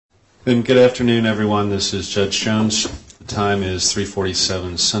And good afternoon, everyone. This is Judge Jones. The time is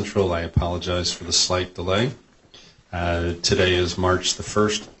 3:47 Central. I apologize for the slight delay. Today is March the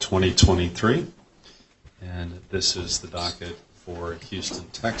 1st, 2023, and this is the docket for Houston,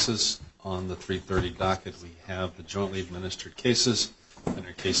 Texas. On the 3:30 docket, we have the jointly administered cases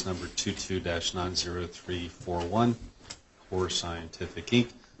under case number 22-90341, Core Scientific, Inc.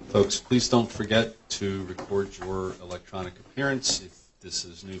 Folks, please don't forget to record your electronic appearance. If this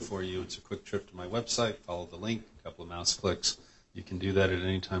is new for you, it's a quick trip to my website. Follow the link, a couple of mouse clicks. You can do that at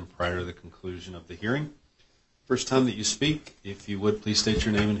any time prior to the conclusion of the hearing. First time that you speak, if you would, please state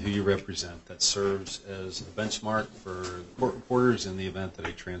your name and who you represent. That serves as a benchmark for the court reporters in the event that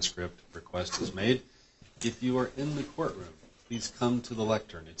a transcript request is made. If you are in the courtroom, please come to the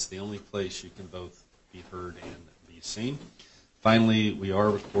lectern. It's the only place you can both be heard and be seen. Finally, we are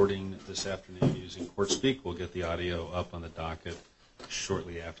recording this afternoon using CourtSpeak. We'll get the audio up on the docket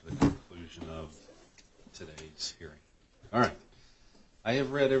shortly after the conclusion of today's hearing. All right. I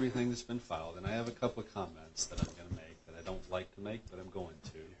have read everything that's been filed, and I have a couple of comments that I'm going to make that I don't like to make, but I'm going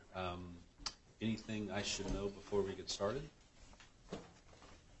to. Anything I should know before we get started?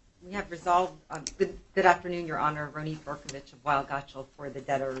 We have resolved, good afternoon, Your Honor, Roni Borkovich of Weil Gotshal for the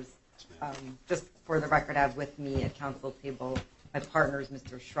debtors. Just for the record, I have with me at council table my partners,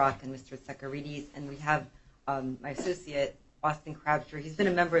 Mr. Schrock and Mr. Sekaridis, and we have my associate, Austin Crabtree. He's been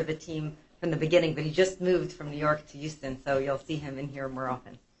a member of the team from the beginning, but he just moved from New York to Houston, so you'll see him in here more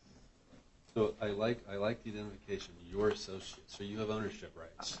often. So I like the identification, your associate, so you have ownership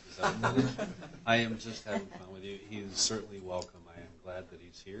rights. Is that what that is? I am just having fun with you. He's certainly welcome. I am glad that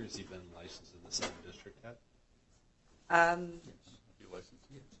he's here. Has he been licensed in the 2nd District yet? You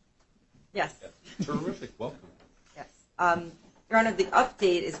licensed? Yes. Yeah. Terrific. Welcome. Yes. Your Honor, the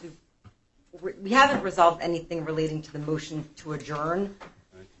update is we haven't resolved anything relating to the motion to adjourn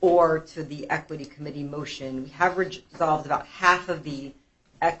or to the equity committee motion. We have resolved about half of the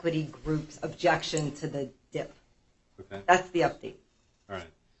equity group's objection to the DIP. Okay. That's the update. All right.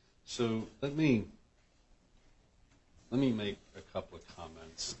 So let me make a couple of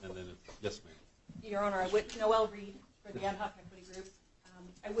comments, and then yes, ma'am. Your Honor, I would Noel Reed for the ad hoc equity group.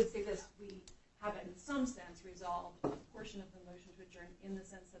 I would say this: we have, in some sense, resolved a portion of the motion to adjourn in the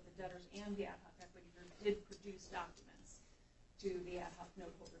sense that the debtors and the ad hoc equity group did produce documents to the ad hoc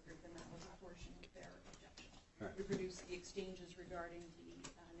note holder group, and that was a portion of their objection. Right. We produced the exchanges regarding the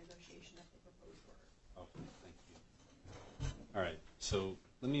negotiation of the proposed order. Okay, thank you. All right, so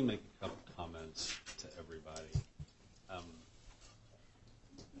let me make a couple comments to everybody.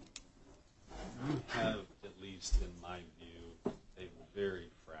 You have, at least in my view, a very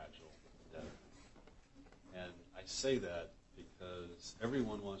fragile debtor. And I say that because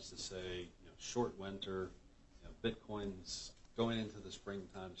everyone wants to say, short winter, Bitcoin's going into the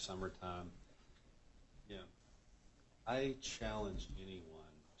springtime, summertime. I challenge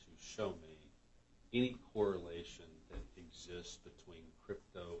anyone to show me any correlation that exists between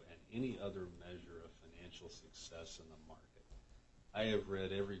crypto and any other measure of financial success in the market. I have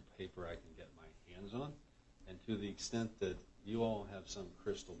read every paper I can get my hands on, and to the extent that you all have some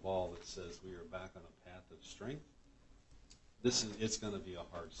crystal ball that says we are back on a path of strength, it's going to be a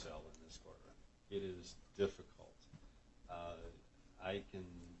hard sell in this quarter. It is difficult.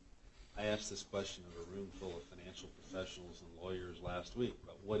 I asked this question of a room full of financial professionals and lawyers last week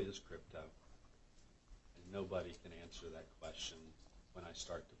about what is crypto, and nobody can answer that question when I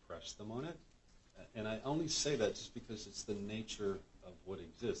start to press them on it. And I only say that just because it's the nature of what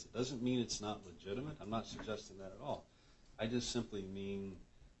exists. It doesn't mean it's not legitimate. I'm not suggesting that at all. I just simply mean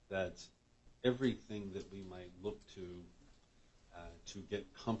that everything that we might look to get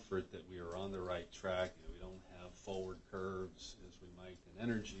comfort that we are on the right track, we don't have forward curves as we might in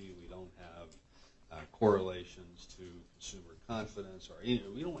energy, we don't have correlations to consumer confidence, or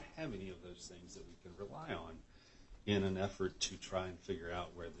we don't have any of those things that we can rely on in an effort to try and figure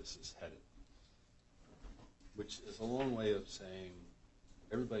out where this is headed. Which is a long way of saying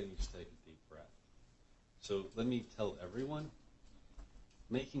everybody needs to take a deep breath. So let me tell everyone,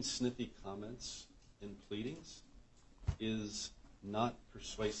 making snippy comments in pleadings is not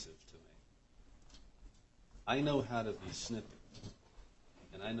persuasive to me. I know how to be snippy,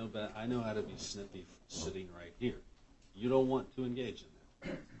 and I know how to be snippy sitting right here. You don't want to engage in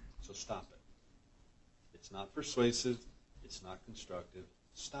that, so stop it. It's not persuasive. It's not constructive.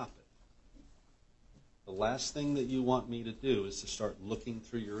 Stop it. The last thing that you want me to do is to start looking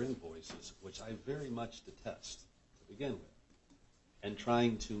through your invoices, which I very much detest to begin with, and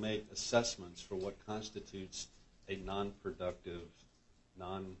trying to make assessments for what constitutes a non-productive,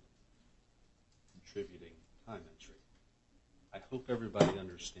 non-contributing time entry. I hope everybody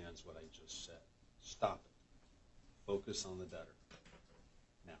understands what I just said. Stop it. Focus on the debtor.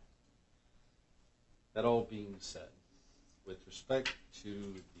 Now, that all being said, with respect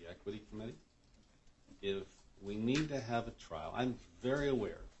to the equity committee, if we need to have a trial, I'm very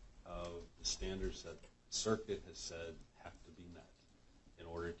aware of the standards that the circuit has said have to be met in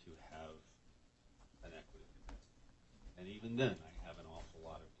order to have an equity committee. And even then, I have an awful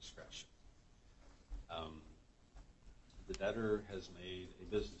lot of discretion. The debtor has made a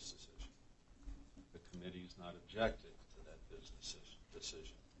business decision. The committee's not objected to that business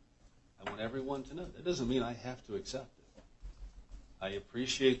decision. I want everyone to know that doesn't mean I have to accept it. I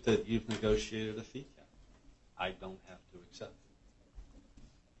appreciate that you've negotiated a fee cap. I don't have to accept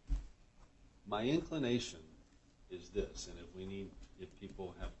it. My inclination is this, and if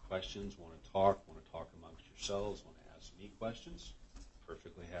people have questions, want to talk amongst yourselves, want to ask me questions,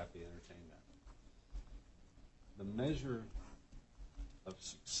 perfectly happy to entertain that. The measure of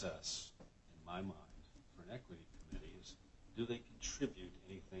success, in my mind, for an equity committee is, do they contribute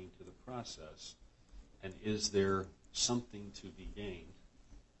anything to the process, and is there something to be gained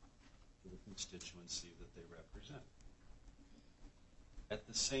for the constituency that they represent? At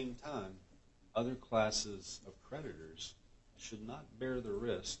the same time, other classes of creditors should not bear the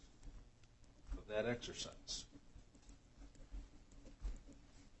risk of that exercise.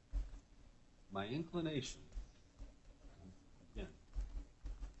 My inclination, again,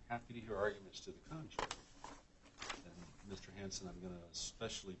 happy to hear arguments to the contrary. And Mr. Hanson, I'm going to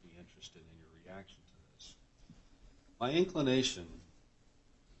especially be interested in your reaction to this. My inclination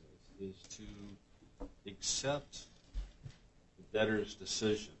is to accept the debtor's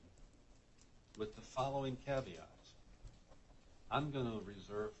decision with the following caveat. I'm going to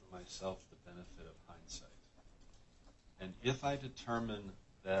reserve for myself the benefit of hindsight. And if I determine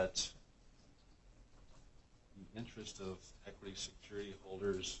that the interest of equity security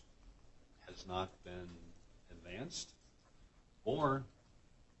holders has not been advanced, or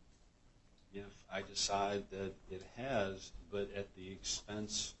if I decide that it has, but at the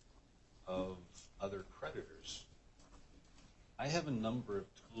expense of other creditors, I have a number of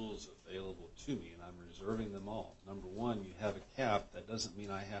tools available to me, and I'm reserving them all. Number one, you have a cap. That doesn't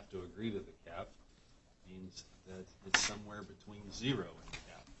mean I have to agree to the cap. It means that it's somewhere between 0 and the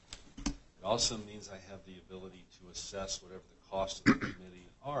cap. It also means I have the ability to assess whatever the cost of the committee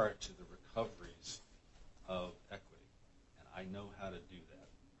are to the recoveries of equity, and I know how to do that.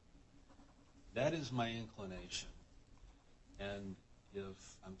 That is my inclination, and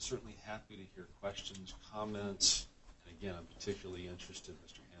I'm certainly happy to hear questions, comments, and again, I'm particularly interested,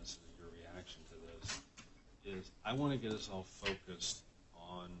 Mr. Hanson, in your reaction to this, is I want to get us all focused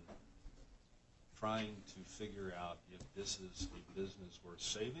on trying to figure out if this is a business worth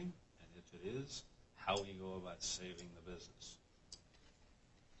saving, and if it is, how we go about saving the business.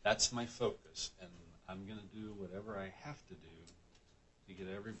 That's my focus, and I'm going to do whatever I have to do to get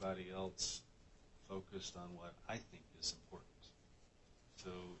everybody else focused on what I think is important. So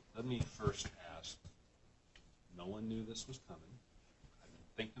let me first ask, no one knew this was coming. I've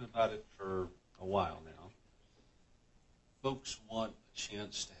been thinking about it for a while now. Folks want a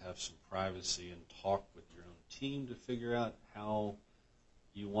chance to have some privacy and talk with your own team to figure out how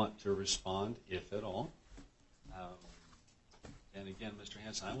you want to respond, if at all. And again, Mr.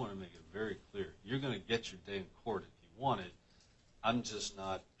 Hanson, I want to make it very clear. You're going to get your day in court if you want it. I'm just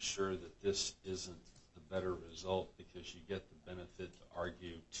not sure that this isn't the better result, because you get the benefit to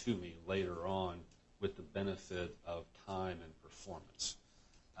argue to me later on with the benefit of time and performance.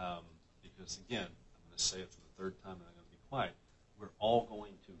 Because again, I'm going to say it for the third time and I'm going to be quiet. We're all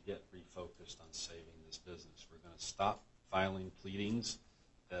going to get refocused on saving this business. We're going to stop filing pleadings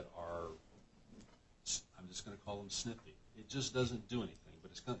that are, I'm just going to call them snippy. It just doesn't do anything, but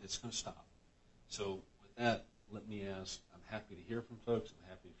it's going to stop. So with that, let me ask, I'm happy to hear from folks. I'm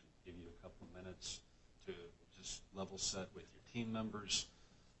happy to give you a couple of minutes to just level set with your team members.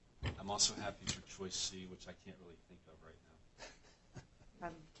 I'm also happy for choice C, which I can't really think of right now.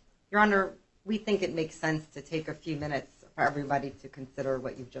 Your Honor, we think it makes sense to take a few minutes for everybody to consider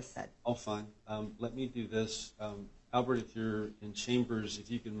what you've just said. Oh, fine. Let me do this. Albert, if you're in chambers,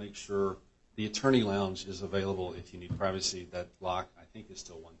 if you can make sure the attorney lounge is available if you need privacy. That lock, I think, is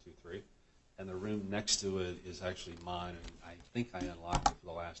still 123. And the room next to it is actually mine, and I think I unlocked it for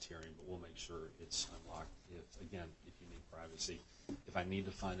the last hearing, but we'll make sure it's unlocked if you need privacy. If I need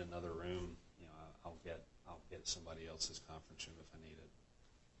to find another room, I'll get somebody else's conference room if I need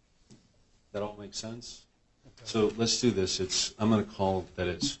it. That all makes sense? Okay. So let's do this. I'm going to call that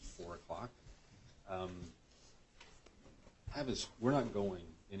it's 4 o'clock. We're not going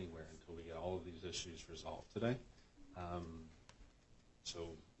anywhere until we get all of these issues resolved today. So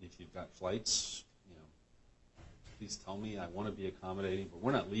if you've got flights, please tell me. I want to be accommodating, but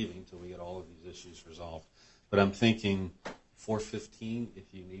we're not leaving until we get all of these issues resolved. But I'm thinking 4:15, if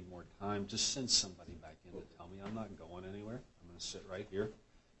you need more time, just send somebody back in to tell me I'm not going anywhere. I'm going to sit right here,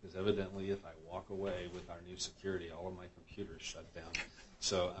 because evidently if I walk away with our new security, all of my computers shut down.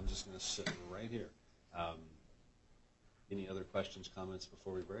 So I'm just going to sit right here. Any other questions, comments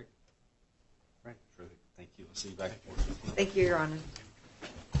before we break? Right, terrific. Thank you. I'll see you back at 4:15. Thank you, Your Honor.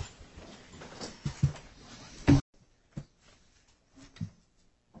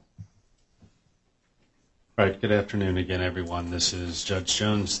 All right, good afternoon again, everyone. This is Judge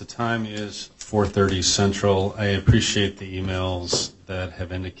Jones. The time is 4:30 Central. I appreciate the emails that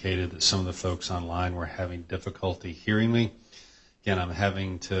have indicated that some of the folks online were having difficulty hearing me. Again, I'm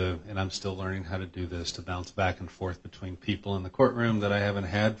having to, and I'm still learning how to do this, to bounce back and forth between people in the courtroom that I haven't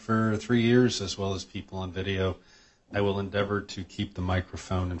had for 3 years, as well as people on video. I will endeavor to keep the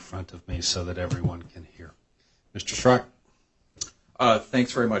microphone in front of me so that everyone can hear. Mr. Schrock.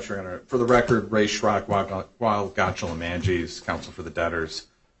 Thanks very much, Your Honor. For the record, Ray Schrock, Weil, Gottschall, and Manges, counsel for the debtors.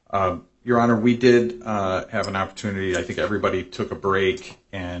 Your Honor, we did have an opportunity. I think everybody took a break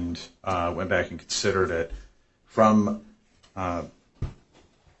and went back and considered it. From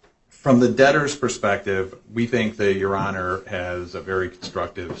the debtor's perspective, we think that Your Honor has a very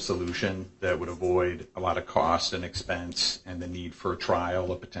constructive solution that would avoid a lot of cost and expense and the need for a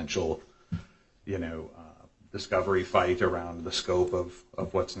trial, a potential, discovery fight around the scope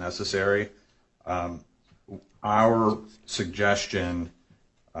of what's necessary. Our suggestion,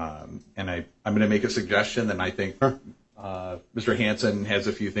 and I'm going to make a suggestion, and I think Mr. Hansen has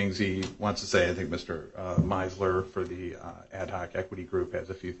a few things he wants to say. I think Mr. Meisler for the ad hoc equity group has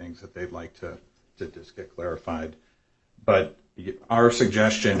a few things that they'd like to just get clarified. But our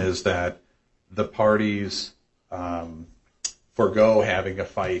suggestion is that the parties forego having a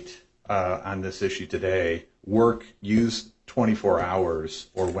fight on this issue today, use 24 hours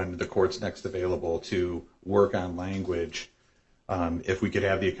or when the court's next available to work on language. If we could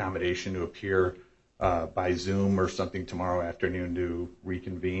have the accommodation to appear by Zoom or something tomorrow afternoon to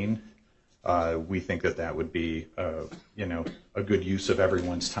reconvene, we think that would be a good use of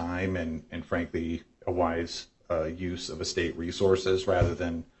everyone's time and frankly a wise use of estate resources rather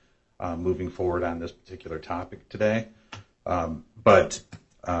than moving forward on this particular topic today. But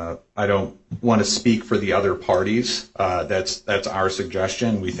I don't want to speak for the other parties. That's our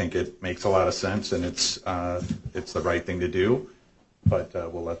suggestion. We think it makes a lot of sense and it's the right thing to do. But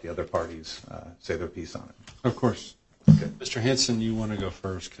we'll let the other parties say their piece on it. Of course. Okay. Mr. Hansen, you want to go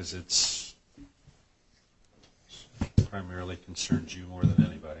first because it's primarily concerns you more than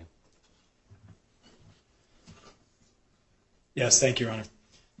anybody. Yes, thank you, Your Honor.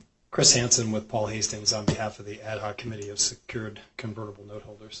 Chris Hansen with Paul Hastings on behalf of the Ad Hoc Committee of Secured Convertible Note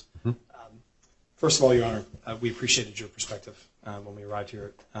Holders. First of all, Your Honor, we appreciated your perspective when we arrived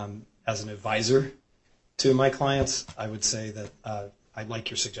here. As an advisor to my clients, I would say that I like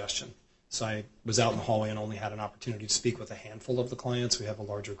your suggestion. So I was out in the hallway and only had an opportunity to speak with a handful of the clients. We have a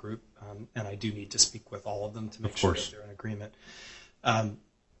larger group, and I do need to speak with all of them to make sure that they're in agreement.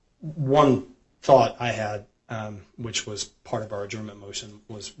 One thought I had, which was part of our adjournment motion,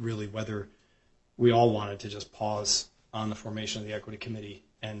 was really whether we all wanted to just pause on the formation of the equity committee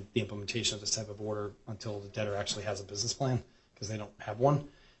and the implementation of this type of order until the debtor actually has a business plan, because they don't have one,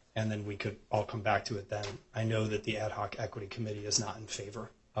 and then we could all come back to it then. I know that the Ad Hoc Equity Committee is not in favor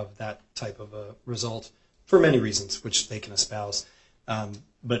of that type of a result for many reasons, which they can espouse.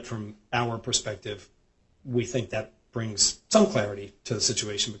 But from our perspective, we think that brings some clarity to the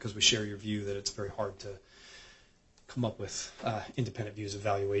situation because we share your view that it's very hard to come up with independent views of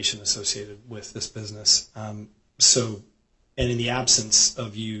valuation associated with this business. And in the absence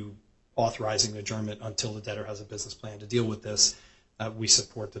of you authorizing adjournment until the debtor has a business plan to deal with this, we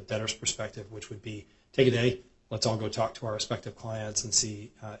support the debtor's perspective, which would be take a day, let's all go talk to our respective clients and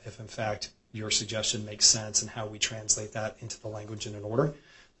see if in fact your suggestion makes sense and how we translate that into the language in an order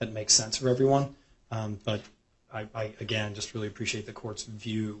that makes sense for everyone. But I again, just really appreciate the court's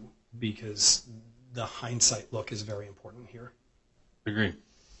view because the hindsight look is very important here. Agree.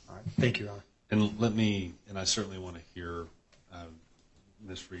 All right. Thank you, Your Honor. And I certainly want to hear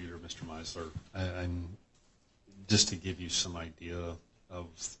Ms. Reed or Mr. Meisler, just to give you some idea of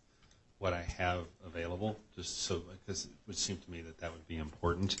what I have available, just so, because it would seem to me that would be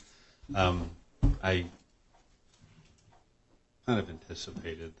important. I kind of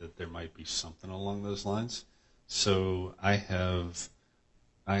anticipated that there might be something along those lines. So I have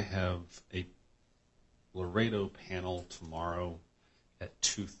a Laredo panel tomorrow at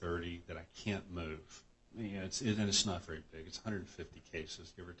 2:30 that I can't move. it's not very big. It's 150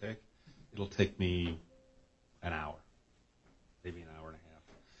 cases, give or take. It'll take me an hour, maybe an hour and a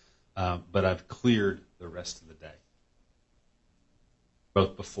half. But I've cleared the rest of the day,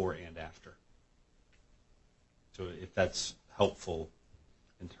 both before and after. So if that's helpful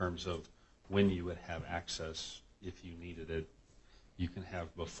in terms of when you would have access, if you needed it, you can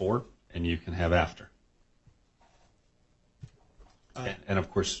have before and you can have after. And of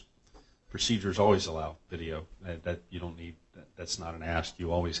course, procedures always allow video. That you don't need. That's not an ask.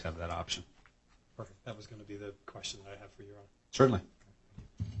 You always have that option. Perfect. That was going to be the question that I have for you, Ron. Certainly.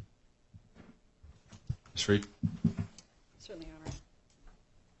 Ms. Reed? Certainly, Honor.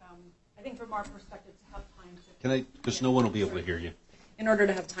 I think from our perspective, to have time to... Can I, because no one will be able to hear you. In order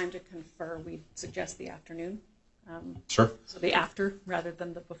to have time to confer, we suggest the afternoon. Sure. So the after rather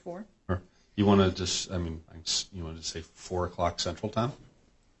than the before. Sure. You want to just, you want to say 4 o'clock Central Time?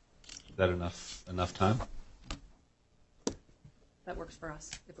 Is that enough time? That works for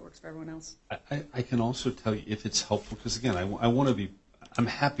us, if it works for everyone else. I can also tell you if it's helpful, because again, I want to be, I'm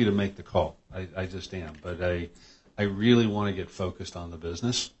happy to make the call. I just am. But I really want to get focused on the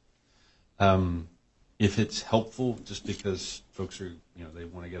business. If it's helpful, just because folks are, they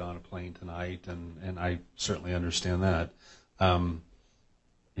want to get on a plane tonight, and I certainly understand that,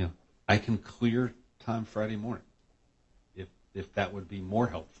 I can clear time Friday morning, if that would be more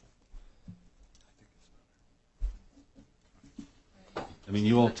helpful. I mean,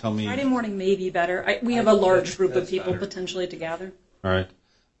 you all tell me. Friday morning may be better. We have a large group of people better. potentially to gather. All right.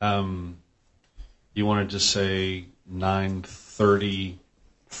 You want to just say 9:30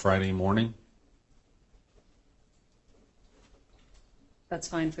 Friday morning? That's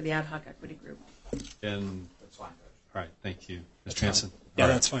fine for the ad hoc equity group. And that's fine. All right. Thank you, Mr. Hanson. Yeah, All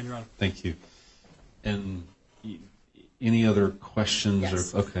right. that's fine, Your Honor. Thank you. And any other questions?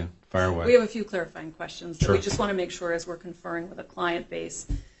 Yes. Or okay, fire away. We have a few clarifying questions that Sure. we just want to make sure as we're conferring with a client base,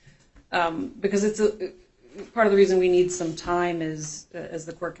 because it's part of the reason we need some time is, as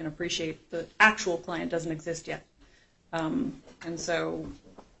the court can appreciate, the actual client doesn't exist yet, and so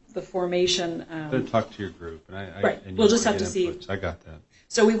the formation. Better talk to your group, and Right. And We'll you just want have to see. inputs. I got that.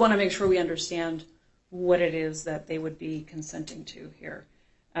 So we want to make sure we understand what it is that they would be consenting to here.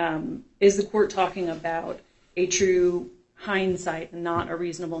 Is the court talking about a true hindsight and not a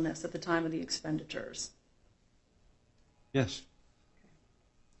reasonableness at the time of the expenditures? Yes.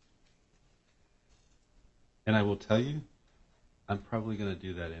 And I will tell you, I'm probably going to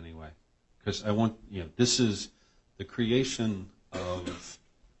do that anyway, because I want, this is the creation of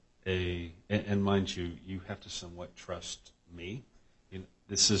and mind you, you have to somewhat trust me.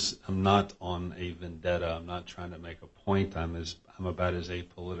 I'm not on a vendetta. I'm not trying to make a point. I'm about as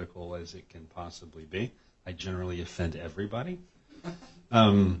apolitical as it can possibly be. I generally offend everybody.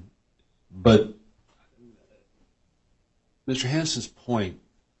 But Mr. Hanson's point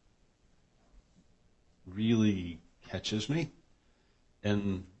really catches me.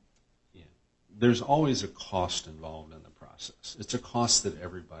 And there's always a cost involved in the process. It's a cost that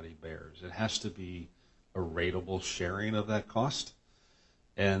everybody bears. It has to be a rateable sharing of that cost.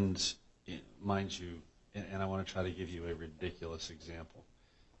 And mind you, and I want to try to give you a ridiculous example.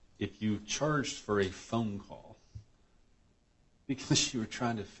 If you charged for a phone call because you were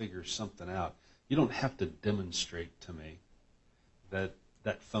trying to figure something out, you don't have to demonstrate to me that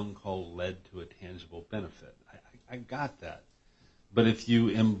that phone call led to a tangible benefit. I got that. But if you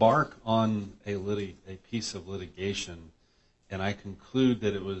embark on a piece of litigation and I conclude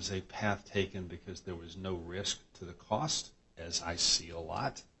that it was a path taken because there was no risk to the cost, as I see a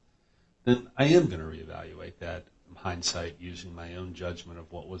lot, then I am going to reevaluate that in hindsight using my own judgment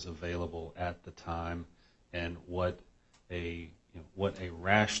of what was available at the time and what a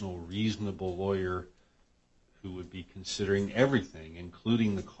rational, reasonable lawyer who would be considering everything,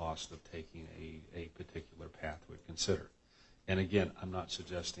 including the cost of taking a particular path, would consider. And again, I'm not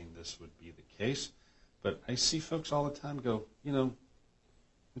suggesting this would be the case, but I see folks all the time go, Mr.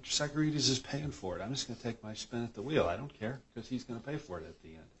 Sacarides is paying for it. I'm just going to take my spin at the wheel. I don't care because he's going to pay for it at the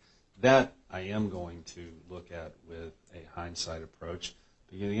end. That I am going to look at with a hindsight approach.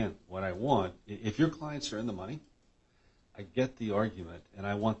 Because again, what I want, if your clients are in the money, I get the argument, and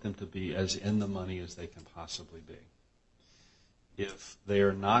I want them to be as in the money as they can possibly be. If they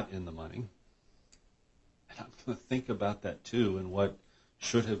are not in the money, and I'm going to think about that too, and what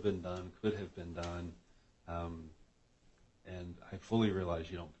should have been done, could have been done, and I fully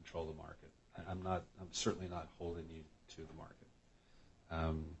realize you don't control the market. I'm certainly not holding you to the market.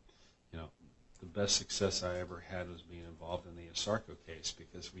 The best success I ever had was being involved in the Asarco case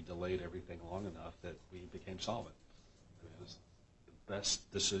because we delayed everything long enough that we became solvent. It was the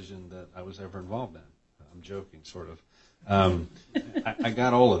best decision that I was ever involved in. I'm joking, sort of. I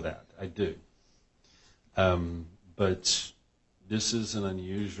got all of that. I do. But this is an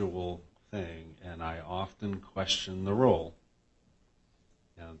unusual thing, and I often question the role.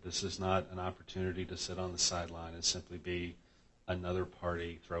 You know, this is not an opportunity to sit on the sideline and simply be another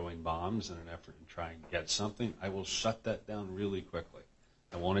party throwing bombs in an effort to try and get something. I will shut that down really quickly.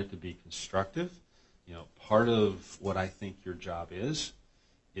 I want it to be constructive. You know, part of what I think your job is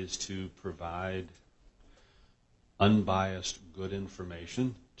to provide unbiased, good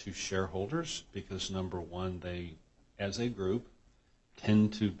information to shareholders because, number one, they, as a group,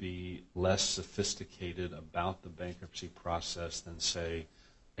 tend to be less sophisticated about the bankruptcy process than, say,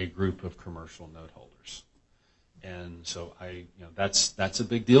 a group of commercial note holders. And so that's a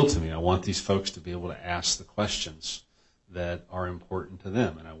big deal to me. I want these folks to be able to ask the questions that are important to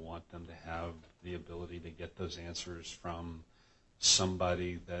them, and I want them to have the ability to get those answers from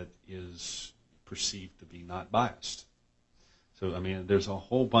somebody that is perceived to be not biased. So, I mean, there's a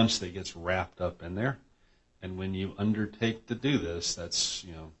whole bunch that gets wrapped up in there, and when you undertake to do this, that's,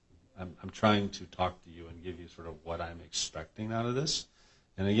 you know, I'm trying to talk to you and give you sort of what I'm expecting out of this.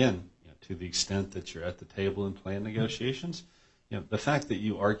 And again, you know, to the extent that you're at the table in plan negotiations, you know, the fact that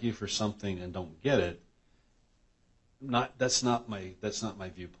you argue for something and don't get it, that's not my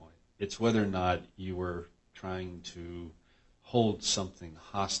viewpoint. It's whether or not you were trying to hold something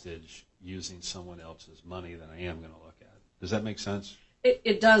hostage using someone else's money that I am going to look at. Does that make sense?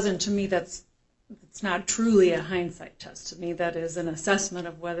 It does, and to me it's not truly a hindsight test. To me, that is an assessment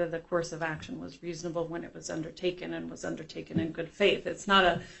of whether the course of action was reasonable when it was undertaken and was undertaken in good faith. It's not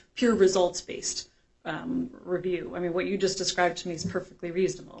a pure results-based review. I mean, what you just described to me is perfectly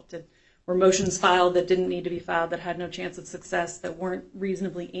reasonable. Were motions filed that didn't need to be filed, that had no chance of success, that weren't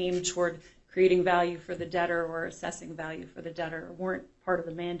reasonably aimed toward creating value for the debtor or assessing value for the debtor, or weren't part of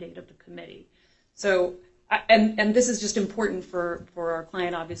the mandate of the committee. So, and this is just important for our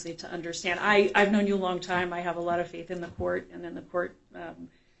client, obviously, to understand. I've known you a long time. I have a lot of faith in the court and in the court,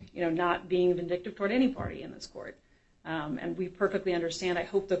 not being vindictive toward any party in this court. And we perfectly understand. I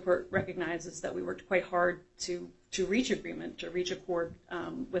hope the court recognizes that we worked quite hard to reach agreement, to reach accord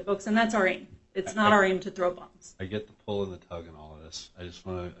with folks, and that's our aim. It's not our aim to throw bombs. I get the pull and the tug in all of this. I just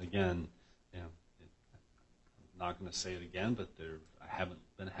want to, again, I'm not going to say it again, but I haven't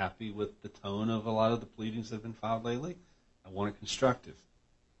been happy with the tone of a lot of the pleadings that have been filed lately. I want it constructive.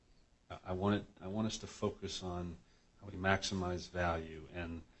 I want us to focus on how we maximize value.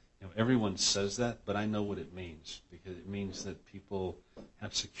 And everyone says that, but I know what it means, because it means that people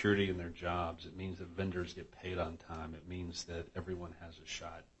have security in their jobs. It means that vendors get paid on time. It means that everyone has a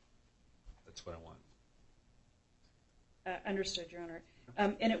shot. That's what I want. Understood, Your Honor.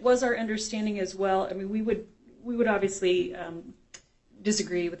 And it was our understanding as well. I mean, we would obviously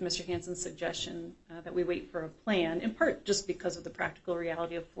disagree with Mr. Hansen's suggestion that we wait for a plan, in part just because of the practical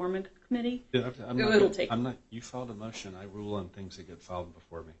reality of forming a committee. Yeah, you filed a motion. I rule on things that get filed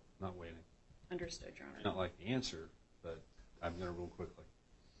before me. I'm not waiting. Understood, Your Honor. It's not like the answer, but I'm going to rule quickly.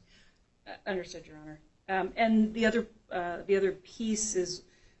 Understood, Your Honor. And the other piece is,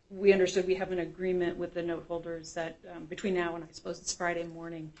 we understood we have an agreement with the note holders that between now and I suppose it's Friday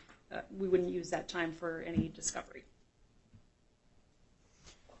morning, we wouldn't use that time for any discovery.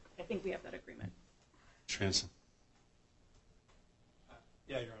 I think we have that agreement. Transom.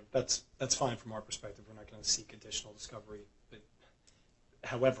 Yeah, Your Honor, that's fine from our perspective. We're not going to seek additional discovery. But,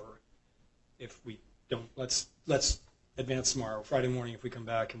 however, if we don't, let's advance tomorrow. Friday morning, if we come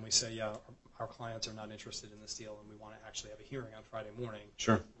back and we say, yeah, our clients are not interested in this deal and we want to actually have a hearing on Friday morning,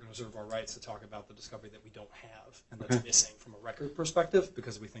 sure, we're going to reserve our rights to talk about the discovery that we don't have and that's missing from a record perspective,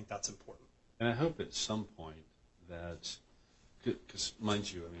 because we think that's important. And I hope at some point that, because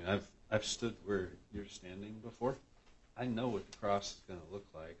mind you, I mean, I've stood where you're standing before. I know what the cross is going to look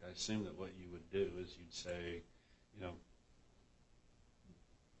like. I assume that what you would do is you'd say,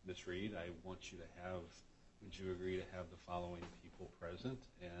 Ms. Reed, I want you to have, would you agree to have the following people present?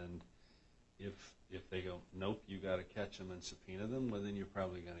 And if they go, nope, you got to catch them and subpoena them, well, then you're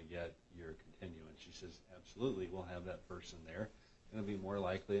probably going to get your continuance. She says, absolutely, we'll have that person there. It's going to be more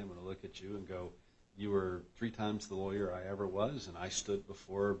likely I'm going to look at you and go, you were 3 times the lawyer I ever was, and I stood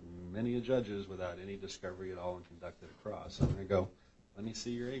before many judges without any discovery at all and conducted a cross. I'm going to go, let me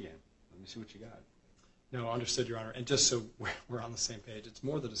see your A game. Let me see what you got. No, understood, Your Honor. And just so we're on the same page, it's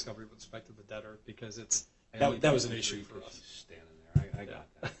more the discovery with respect to the debtor, because that was an issue for us. Standing there, I got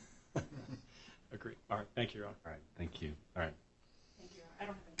that. Agreed. All right, thank you, Your Honor. All right, thank you. All right. Thank you. I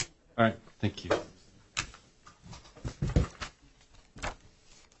don't have anything further. All right, thank you.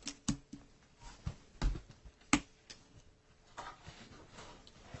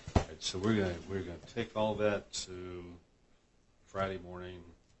 All right, so we're gonna take all that to Friday morning,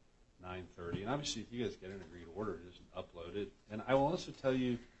 9:30, and obviously, if you guys get an agreed order, just upload it. And I will also tell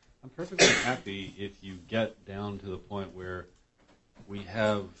you, I'm perfectly happy if you get down to the point where we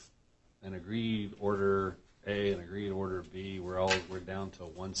have an agreed order A, an agreed order B. We're down to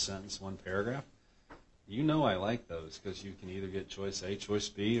one sentence, one paragraph. You know I like those because you can either get choice A, choice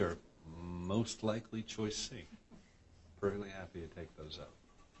B, or most likely choice C. Perfectly happy to take those up.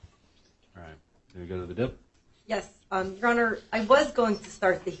 All right, can we go to the dip? Yes, Your Honor, I was going to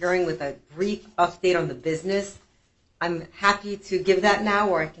start the hearing with a brief update on the business. I'm happy to give that now,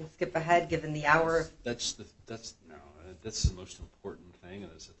 or I can skip ahead given the hour. That's the most important thing,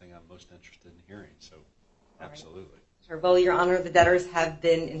 and it's the thing I'm most interested in hearing. So, absolutely. Sure. Well, Your Honor, the debtors have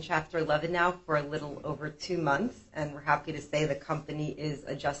been in Chapter 11 now for a little over 2 months, and we're happy to say the company is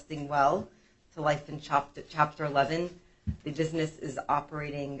adjusting well to life in Chapter 11. The business is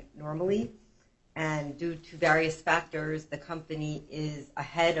operating normally, and due to various factors, the company is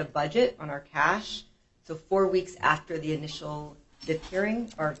ahead of budget on our cash. So 4 weeks after the initial DIP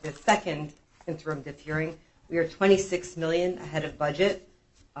hearing, or the second interim DIP hearing, we are $26 million ahead of budget.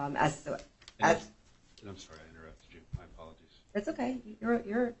 And I'm sorry, I interrupted you. My apologies. That's okay.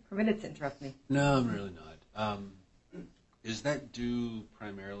 You're permitted to interrupt me. No, I'm really not. Is that due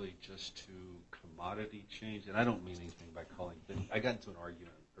primarily just to commodity change? And I don't mean anything by calling it. I got into an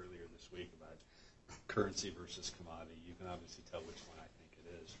argument earlier this week about currency versus commodity. You can obviously tell which one I think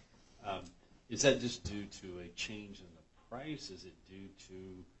it is. Is that just due to a change in the price? Is it due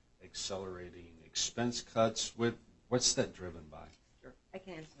to accelerating expense cuts? What's that driven by? Sure, I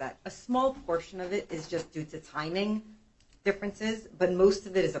can answer that. A small portion of it is just due to timing differences, but most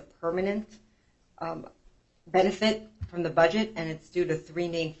of it is a permanent benefit from the budget, and it's due to 3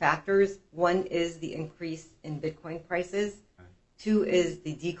 main factors. One is the increase in Bitcoin prices. Okay. 2 is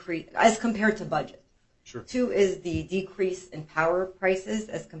the decrease, as compared to budget. Sure. 2 is the decrease in power prices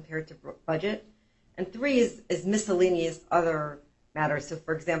as compared to budget. And 3 is miscellaneous other matters. So,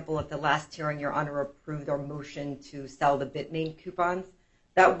 for example, at the last hearing, Your Honor approved our motion to sell the Bitmain coupons.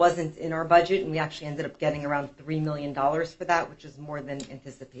 That wasn't in our budget, and we actually ended up getting around $3 million for that, which is more than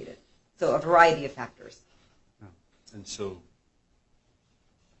anticipated. So a variety of factors. Yeah. And so,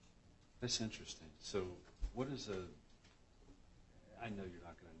 that's interesting. So what is I know you're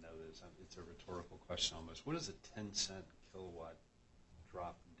not going to know this, it's a rhetorical question almost. What does a 10-cent kilowatt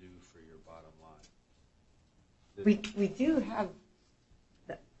drop do for your bottom line? We do have,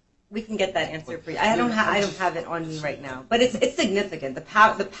 we can get that answer for you. I don't have it on me right now, but it's significant.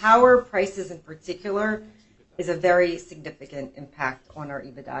 The power prices in particular is a very significant impact on our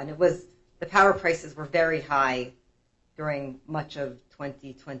EBITDA, and the power prices were very high during much of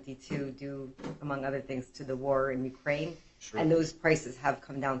 2022 due, among other things, to the war in Ukraine. Sure. And those prices have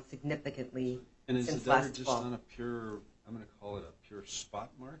come down significantly and since is the last debtor just fall. on a pure, I'm going to call it a pure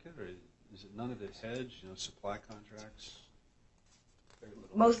spot market, or is it none of it hedged, supply contracts? Very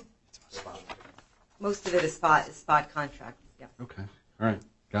little. Most of it is spot contracts, yeah. Okay. All right.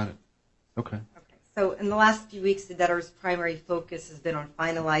 Got it. Okay. Okay. So in the last few weeks, the debtor's primary focus has been on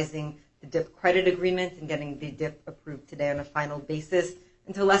finalizing the DIP credit agreement and getting the DIP approved today on a final basis.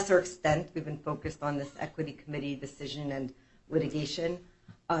 And to a lesser extent, we've been focused on this equity committee decision and litigation.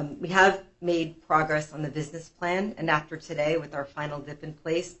 We have made progress on the business plan, and after today, with our final DIP in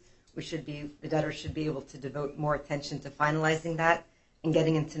place, the debtor should be able to devote more attention to finalizing that and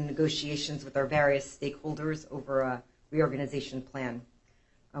getting into negotiations with our various stakeholders over a reorganization plan.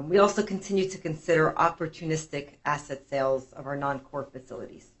 We also continue to consider opportunistic asset sales of our non-core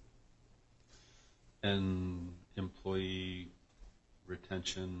facilities. And employee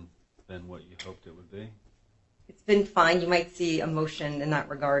retention been what you hoped it would be? It's been fine. You might see a motion in that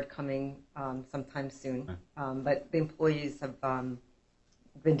regard coming sometime soon. Okay. But the employees have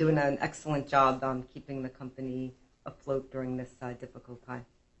been doing an excellent job keeping the company afloat during this difficult time.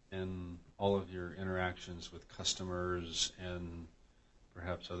 And all of your interactions with customers and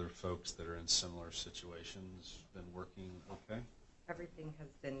perhaps other folks that are in similar situations been working okay? Everything has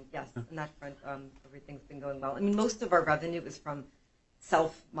been, yes, on that front, everything's been going well. I mean, most of our revenue is from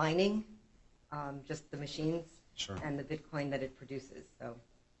self-mining, just the machines. Sure. And the Bitcoin that it produces. So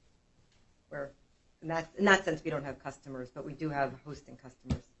in that sense, we don't have customers, but we do have hosting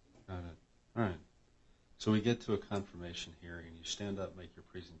customers. Got it. All right. So we get to a confirmation hearing. You stand up, make your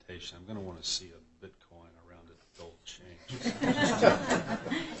presentation. I'm going to want to see a Bitcoin around a gold change.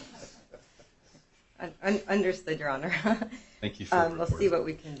 Understood, Your Honor. Thank you for we'll see what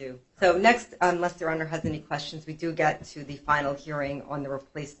we can do. So next, unless Your Honor has any questions, we do get to the final hearing on the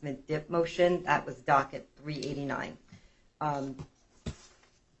replacement DIP motion. That was docket 389.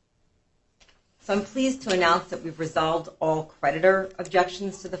 So I'm pleased to announce that we've resolved all creditor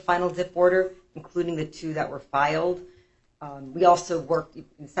objections to the final DIP order, including the 2 that were filed. We also worked,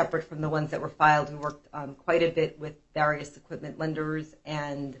 separate from the ones that were filed, we worked quite a bit with various equipment lenders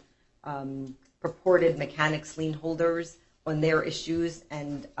and purported mechanics lien holders on their issues.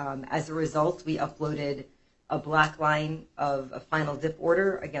 And as a result, we uploaded a black line of a final DIP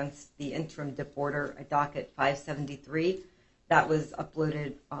order against the interim DIP order at docket 573. That was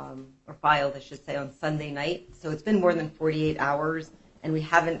uploaded, or filed, I should say, on Sunday night. So it's been more than 48 hours, and we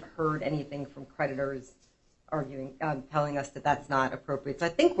haven't heard anything from creditors arguing, telling us that that's not appropriate. So I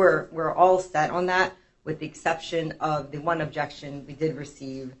think we're all set on that, with the exception of the one objection we did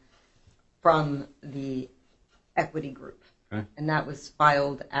receive from the equity group. Okay. And that was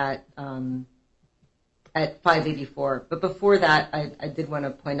filed at 584. But before that, I did want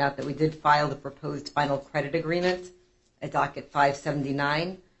to point out that we did file the proposed final credit agreement at docket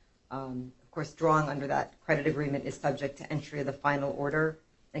 579. Of course, drawing under that credit agreement is subject to entry of the final order.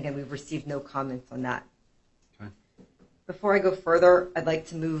 Again, we've received no comments on that. Okay. Before I go further, I'd like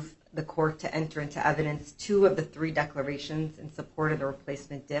to move the court to enter into evidence 2 of the 3 declarations in support of the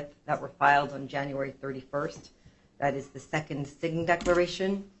replacement DIP that were filed on January 31st. That is the second SIGN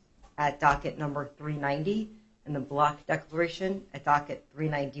declaration at docket number 390 and the block declaration at docket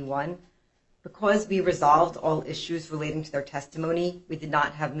 391. Because we resolved all issues relating to their testimony, we did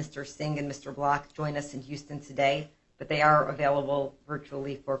not have Mr. Singh and Mr. Block join us in Houston today, but they are available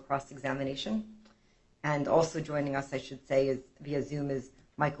virtually for cross-examination. And also joining us, I should say, is via Zoom is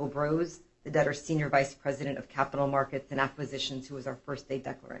Michael Brose, the debtor's Senior Vice President of Capital Markets and Acquisitions, who was our first day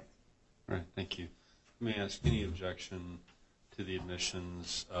declarant. All right, thank you. Let me ask, any objection to the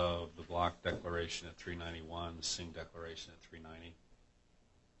admissions of the block declaration at 391, the Singh declaration at 390?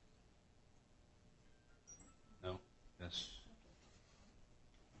 No? Yes?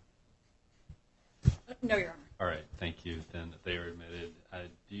 No, Your Honor. All right, thank you. Then if they are admitted,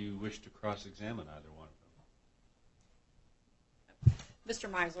 do you wish to cross-examine either one of them? Mr.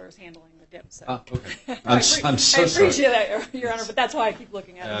 Meisler is handling the DIP, so. Okay. I I'm so I sorry. appreciate that, Your Honor, but that's why I keep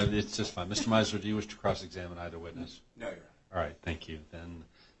looking at it. It's just fine. Mr. Meisler, do you wish to cross-examine either witness? No, Your Honor. All right, thank you. Then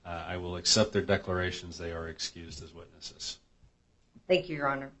I will accept their declarations. They are excused as witnesses. Thank you, Your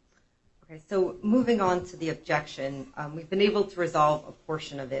Honor. Okay, so moving on to the objection, we've been able to resolve a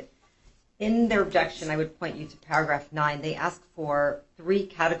portion of it. In their objection, I would point you to paragraph 9. They ask for 3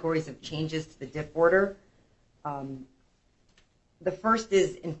 categories of changes to the DIP order. The first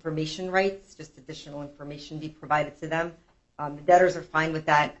is information rights, just additional information be provided to them. The debtors are fine with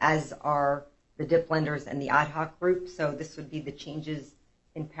that, as are the DIP lenders and the ad hoc group. So this would be the changes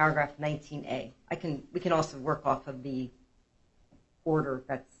in paragraph 19A. We can also work off of the order if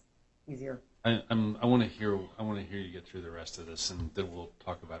that's easier. I want to hear you get through the rest of this, and then we'll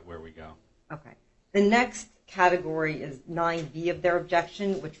talk about where we go. Okay. The next category is 9B of their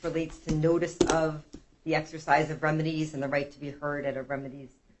objection, which relates to notice of the exercise of remedies and the right to be heard at a remedies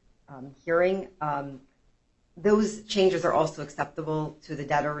hearing. Those changes are also acceptable to the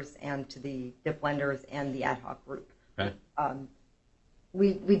debtors and to the DIP lenders and the ad hoc group. Okay.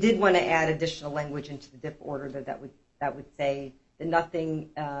 We did want to add additional language into the DIP order that would say that nothing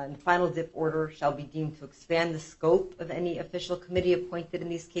in the final DIP order shall be deemed to expand the scope of any official committee appointed in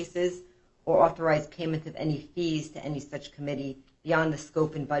these cases or authorize payment of any fees to any such committee beyond the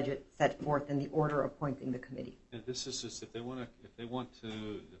scope and budget set forth in the order appointing the committee. Yeah, this is just if they want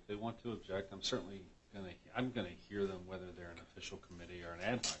to object, I'm going to hear them whether they're an official committee or an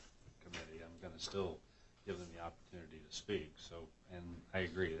ad hoc committee. I'm going to still give them the opportunity to speak. So, and I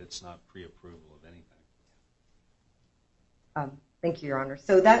agree, it's not pre-approval of anything. Thank you, Your Honor.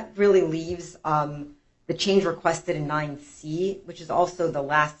 So that really leaves the change requested in 9C, which is also the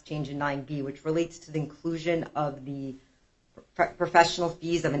last change in 9B, which relates to the inclusion of the professional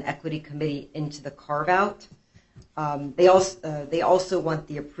fees of an equity committee into the carve-out. They also want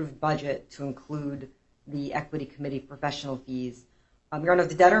the approved budget to include the equity committee professional fees. Your Honor,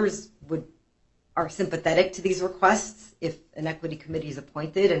 the debtors are sympathetic to these requests if an equity committee is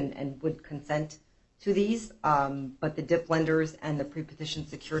appointed and would consent to these, but the DIP lenders and the pre-petition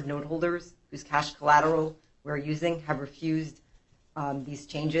secured note holders whose cash collateral we're using have refused these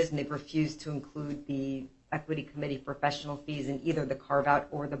changes, and they've refused to include the equity committee professional fees in either the carve-out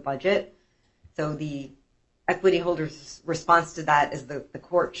or the budget. So the equity holders' response to that is the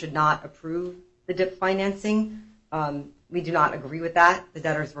court should not approve the DIP financing. We do not agree with that. The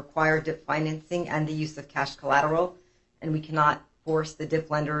debtors require DIP financing and the use of cash collateral, and we cannot force the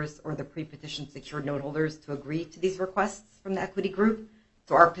DIP lenders or the pre-petition secured note holders to agree to these requests from the equity group.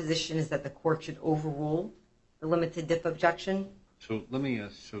 So our position is that the court should overrule the limited DIP objection So let me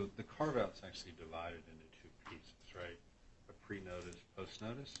ask, so the carve-out's actually divided into two pieces, right? A pre-notice,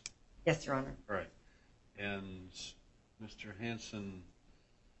 post-notice? Yes, Your Honor. Right. And Mr. Hanson,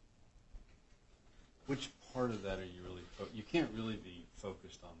 which part of that are you really you can't really be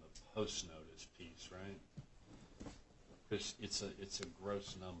focused on the post-notice piece, right? Because it's a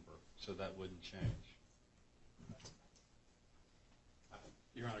gross number, so that wouldn't change.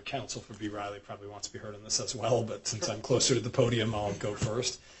 Your Honor, counsel for B. Riley probably wants to be heard on this as well, but since I'm closer to the podium, I'll go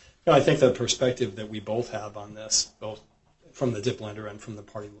first. I think the perspective that we both have on this, both from the DIP lender and from the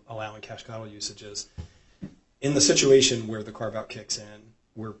party allowing cash collateral usage, is in the situation where the carve-out kicks in,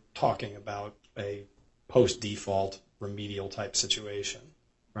 we're talking about a post-default remedial type situation,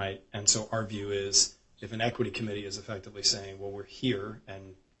 right? And so our view is if an equity committee is effectively saying, well, we're here,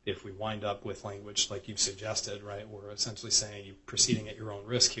 and if we wind up with language like you've suggested, right, we're essentially saying you're proceeding at your own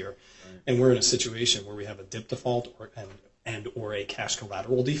risk here, right, and we're in a situation where we have a DIP default or a cash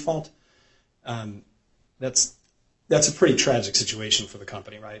collateral default, that's a pretty tragic situation for the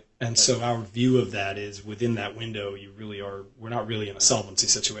company, right? And so our view of that is within that window, we're not really in a solvency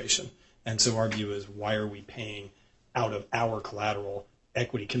situation. And so our view is, why are we paying out of our collateral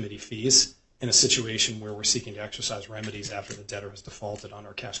equity committee fees in a situation where we're seeking to exercise remedies after the debtor has defaulted on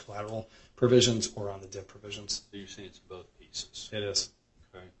our cash collateral provisions or on the DIP provisions? So you're saying it's both pieces? It is.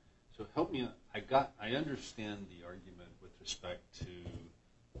 Okay. So help me. I understand the argument with respect to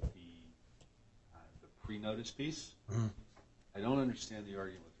the pre-notice piece. Mm-hmm. I don't understand the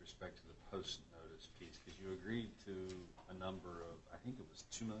argument with respect to the post-notice piece, because you agreed to a number of, I think it was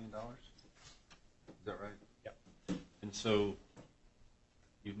 $2 million. Is that right? Yep. And so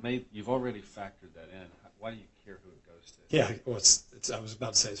you've already factored that in. Why do you care who it goes to? Yeah, well, I was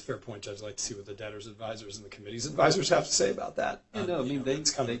about to say, it's a fair point, Judge. I'd like to see what the debtor's advisors and the committee's advisors have to say about that. Yeah, no, I mean, they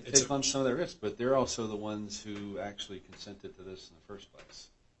take on some of that risk, but they're also the ones who actually consented to this in the first place.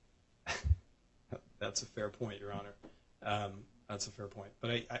 That's a fair point, Your Honor. That's a fair point.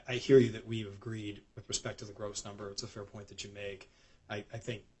 But I hear you that we've agreed with respect to the gross number. It's a fair point that you make. I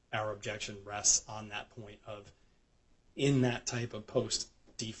think our objection rests on that point of, in that type of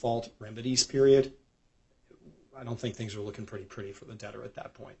post-default remedies period, I don't think things are looking pretty for the debtor at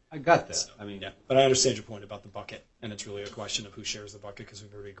that point. I got that. So, I mean, yeah, but I understand your point about the bucket, and it's really a question of who shares the bucket, because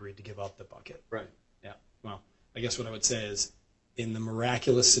we've already agreed to give up the bucket. right. Yeah. Well, I guess what I would say is, in the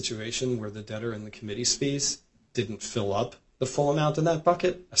miraculous situation where the debtor and the committee's fees didn't fill up the full amount in that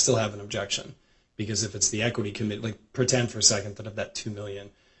bucket, I still have an objection. Because if it's the equity committee, like, pretend for a second that of that $2 million,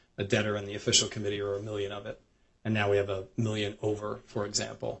 the debtor and the official committee are $1 million of it, and now we have $1 million over, for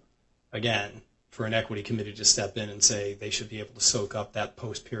example. Again, for an equity committee to step in and say they should be able to soak up that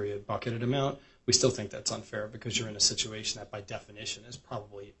post-period bucketed amount, we still think that's unfair, because you're in a situation that by definition is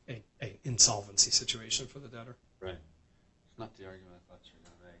probably an insolvency situation for the debtor. Right. It's not the argument I thought you were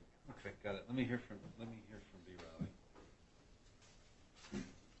going to make. Okay, got it. Let me hear from B. Riley.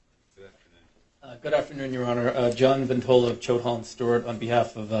 Good afternoon. Good afternoon, Your Honor. John Ventola of Choate Hall & Stewart on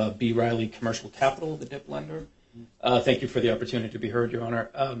behalf of B. Riley Commercial Capital, the DIP lender. Thank you for the opportunity to be heard, Your Honor.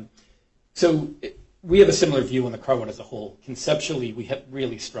 We have a similar view on the carve-out as a whole. Conceptually, we have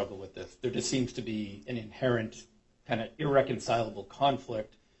really struggled with this. There just seems to be an inherent kind of irreconcilable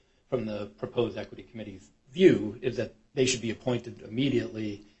conflict from the proposed equity committee's view, is that they should be appointed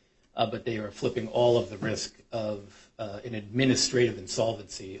immediately, but they are flipping all of the risk of an administrative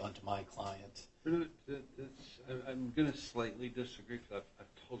insolvency onto my client. I'm going to slightly disagree, because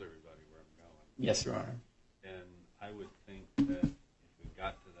I've told everybody where I'm going. Yes, Your Honor. And I would think that if we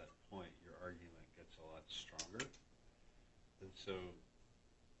got to that point, your argument gets a lot stronger. And so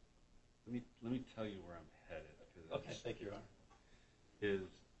let me tell you where I'm headed. Okay, thank you, Your Honor. Because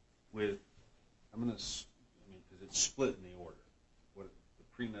it's split in the order. What the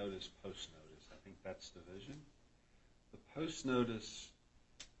pre-notice, post-notice, I think that's the vision. The post-notice,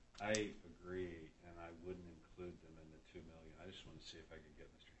 I agree, and I wouldn't include them in the $2 million. I just want to see if I could get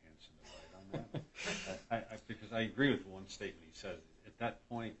Mr. Hanson to write on that. Because I agree with one statement he said. At that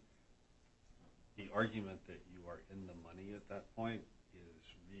point, the argument that you are in the money at that point is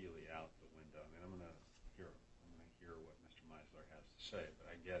really out the window. I mean, I'm going to hear what Mr. Meisler has to say, but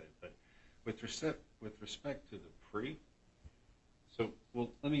I get it. But with respect to the pre,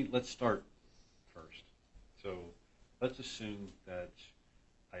 let's start first. So let's assume that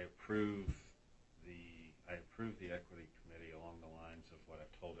I approve the equity committee along the lines of what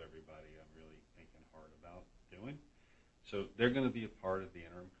I've told everybody I'm really thinking hard about doing. So they're going to be a part of the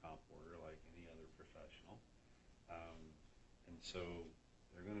interim comp order like any other professional. And so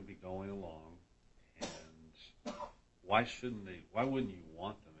they're going to be going along. And why wouldn't you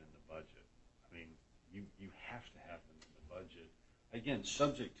want them in the budget? I mean, you have to have them in the budget again,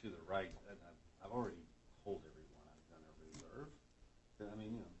 subject to the right, and I've already told everyone I've done a reserve. I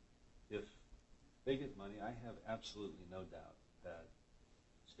mean, if they get money, I have absolutely no doubt that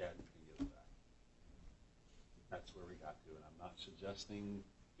Skadden can give it back. That's where we got to, and I'm not suggesting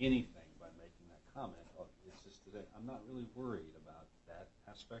anything by making that comment. It's just today, I'm not really worried about that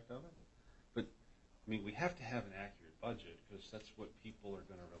aspect of it. But, I mean, we have to have an accurate budget because that's what people are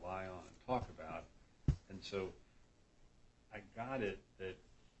going to rely on and talk about. And so I got it that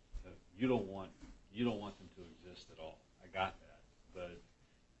you don't want them to exist at all. I got that. But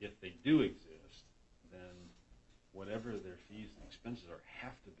if they do exist, then whatever their fees and expenses are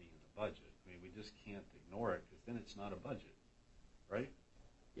have to be in the budget. I mean, we just can't ignore it because then it's not a budget, right?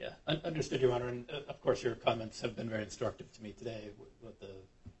 Yeah, understood, Your Honor. And of course, your comments have been very instructive to me today with the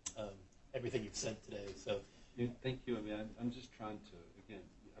everything you've said today. So, yeah, thank you. I mean, I'm just trying to, again,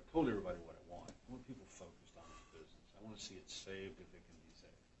 I've told everybody what I want. I want people focused on this business. I want to see it saved if it can be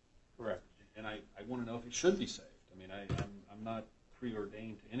saved. correct. And I want to know if it should be saved. I mean, I'm not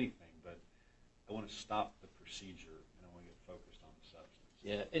preordained to anything, but I want to stop the procedure and I want to get focused on the substance.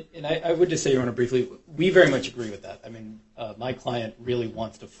 Yeah, and I would just say, Your Honor, briefly, we very much agree with that. I mean, my client really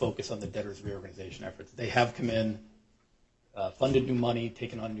wants to focus on the debtors' reorganization efforts. They have come in, funded new money,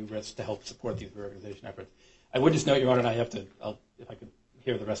 taken on new risks to help support these reorganization efforts. I would just note, Your Honor, and I have to, if I could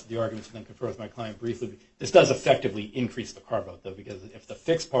hear the rest of the arguments and then confer with my client briefly, this does effectively increase the carve-out, though, because if the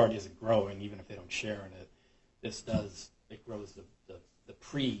fixed part isn't growing, even if they don't share in it, it grows the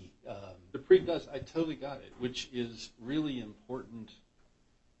pre. The pre does. I totally got it, which is really important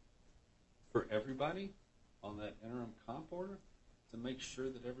for everybody on that interim comp order to make sure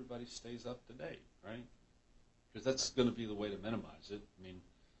that everybody stays up to date, right? Because that's going to be the way to minimize it. I mean,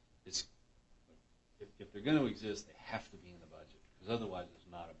 it's if they're going to exist, they have to be in the budget because otherwise it's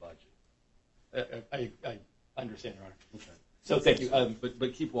not a budget. I understand, Your Honor. Okay. So thank you.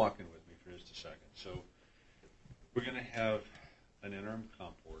 But keep walking with me for just a second. So we're going to have an interim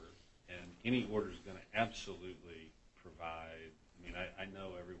comp order, and any order is going to absolutely provide. I mean, I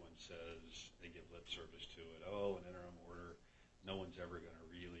know everyone says they give lip service to it. Oh, an interim order. No one's ever going to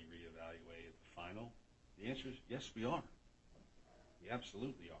really reevaluate at the final. The answer is yes, we are. We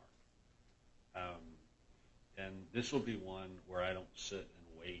absolutely are. And this will be one where I don't sit and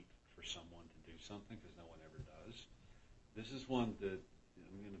wait for someone to do something because no one ever does. This is one that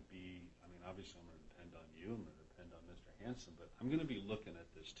I'm going to be, I mean, obviously I'm going to depend on you, I'm going to depend on Mr. Hanson, but I'm going to be looking at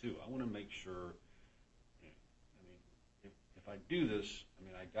this too. I want to make sure, I mean, if I do this, I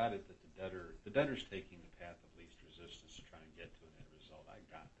mean, I got it that the debtor's taking the path of least resistance to try and get to an end result. I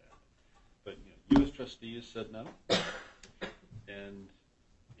got that. But, you as trustee has said no, and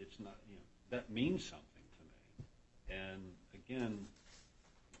it's not, that means something to me. And again,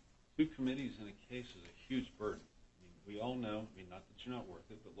 two committees in a case is a huge burden. I mean, we all know, I mean, not that you're not worth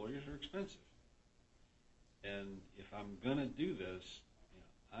it, but lawyers are expensive. And if I'm going to do this,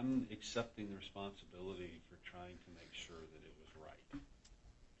 I'm accepting the responsibility for trying to make sure that it was right.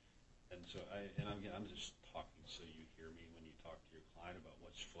 And so I'm just talking so you hear me when you talk to your client about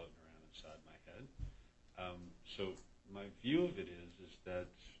what's floating around inside my head. So my view of it is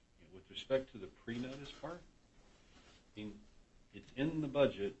that with respect to the pre-notice part, I mean, it's in the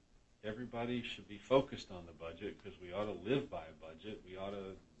budget. Everybody should be focused on the budget because we ought to live by a budget. We ought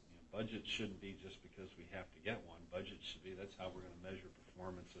to, budget shouldn't be just because we have to get one. Budget should be, that's how we're going to measure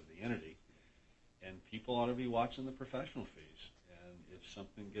performance of the entity. And people ought to be watching the professional fees. And if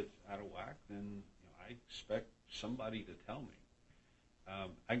something gets out of whack, then I expect somebody to tell me.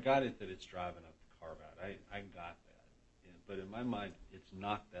 I got it that it's driving up the carve-out. I got that. But in my mind, it's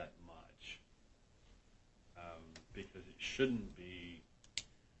not that much. Because it shouldn't be,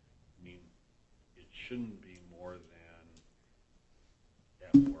 I mean, it shouldn't be more than,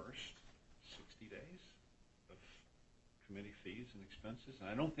 at worst, 60 days of committee fees and expenses. And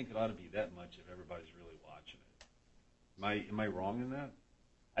I don't think it ought to be that much if everybody's really watching it. Am I wrong in that?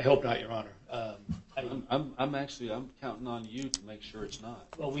 I hope not, Your Honor. I'm counting on you to make sure it's not.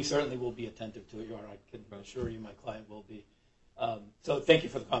 Well, we certainly will be attentive to it, Your Honor. I can assure you my client will be. So thank you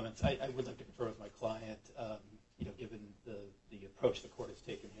for the comments. I would like to confer with my client, given the approach the court has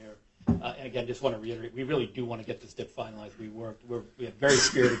taken here. And again, just want to reiterate, we really do want to get this DIP finalized. We had very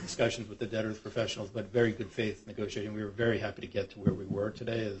spirited discussions with the debtors professionals, but very good faith negotiating. We were very happy to get to where we were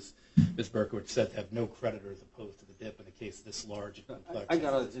today, as Ms. Berkowitz said, to have no creditors opposed to the DIP in a case this large and complex. I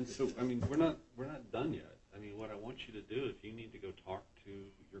got it. And so, I mean, we're not done yet. I mean, what I want you to do, if you need to go talk to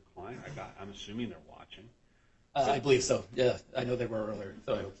your client, I'm assuming they're watching. I believe so. Yeah, I know they were earlier,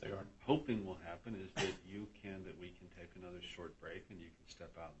 so I hope they are. Hoping will happen is that we can take another short break and you can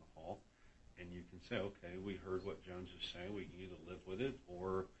step out in the hall and you can say, okay, we heard what Jones is saying. We can either live with it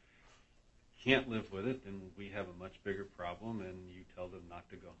or can't live with it, then we have a much bigger problem, and you tell them not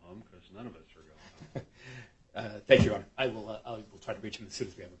to go home because none of us are going home. Thank you, Your Honor. I will try to reach him as soon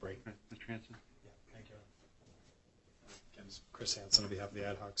as we have a break. Mr. Hanson? Yeah, thank you. Again, this is Chris Hansen on behalf of the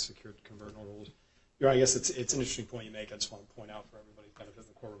ad hoc secured convert note holders. Your Honor, I guess it's an interesting point you make. I just want to point out for everybody's benefit in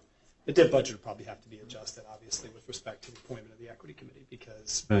the courtroom. The DIP budget will probably have to be adjusted, obviously, with respect to the appointment of the equity committee,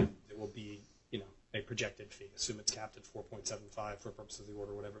 because Right. there will be, a projected fee. Assume it's capped at 4.75 for purposes of the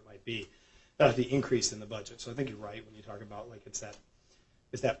order, whatever it might be. That'll be increased in the budget. So I think you're right when you talk about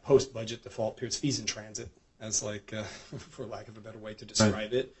it's that post-budget default period, fees in transit, as for lack of a better way to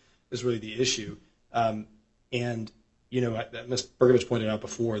describe it, is really the issue. And Ms. Bergovich pointed out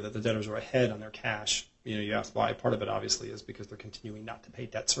before that the debtors are ahead on their cash. You asked why. Part of it obviously is because they're continuing not to pay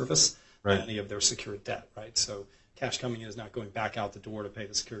debt service on any of their secured debt, right? So cash coming in is not going back out the door to pay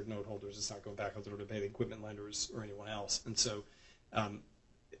the secured note holders. It's not going back out the door to pay the equipment lenders or anyone else. And so,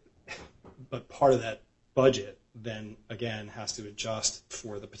 but part of that budget then again has to adjust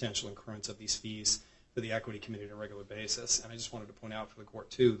for the potential incurrence of these fees for the equity committee on a regular basis. And I just wanted to point out for the court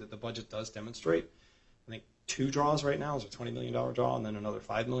too that the budget does demonstrate, I think, 2 draws right now. Is a $20 million draw and then another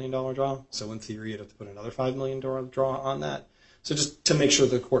 $5 million draw. So in theory, you'd have to put another $5 million draw on that. So just to make sure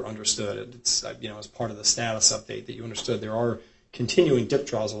the court understood it, it's as part of the status update that you understood there are continuing DIP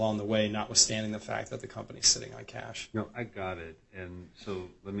draws along the way, notwithstanding the fact that the company's sitting on cash. No, I got it. And so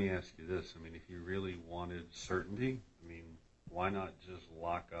let me ask you this. I mean, if you really wanted certainty, why not just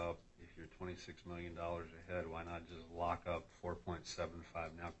lock up, if you're $26 million ahead, why not just lock up 4.75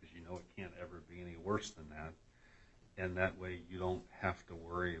 now? Because you know it can't ever be any worse than that. And that way you don't have to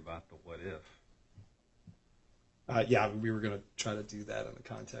worry about the what if. Yeah, we were going to try to do that in the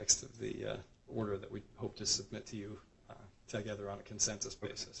context of the order that we hope to submit to you together on a consensus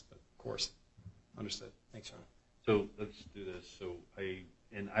basis. But of course, understood. Thanks, John. So let's do this. So I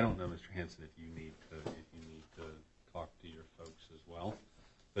don't know, Mr. Hanson, if you need to talk to your folks as well,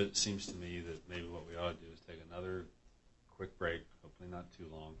 but it seems to me that maybe what we ought to do is take another quick break, hopefully not too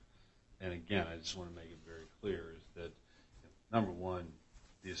long. And again, I just want to make it very clear is that number one,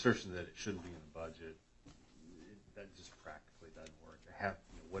 the assertion that it shouldn't be in the budget, that just practically doesn't work. They have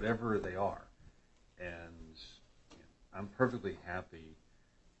whatever they are, and I'm perfectly happy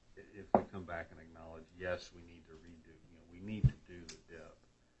if we come back and acknowledge, yes, we need to redo. We need to do the DIP,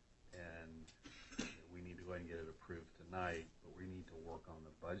 and we need to go ahead and get it approved tonight. But we need to work on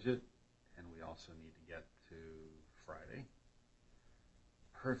the budget, and we also need to get to Friday.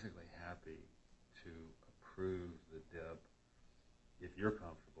 Perfectly happy to approve the DIP if you're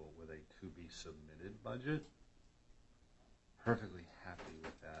comfortable with a to-be-submitted budget. Perfectly happy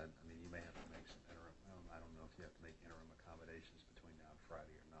with that. You may have to make some interim. I don't know if you have to make interim accommodations between now and Friday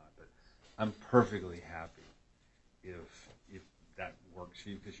or not, but I'm perfectly happy if that works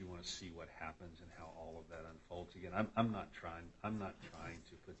for you because you want to see what happens and how all of that unfolds. Again, I'm not trying to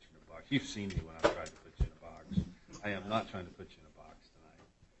put you in a box. You've seen me when I've tried to put you in a box. I am not trying to put you in a box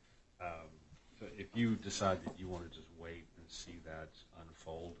tonight. So if you decide that you want to just wait and see that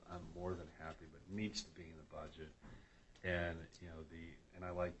unfold, I'm more than happy, but it needs to be in the budget. And and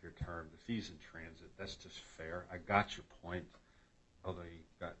I like your term, the fees in transit. That's just fair. I got your point, although you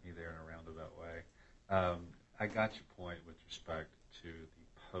got me there in a roundabout way. I got your point with respect to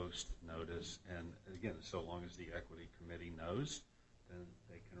the post notice, and again, so long as the equity committee knows, then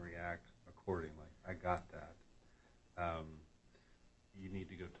they can react accordingly. I got that. You need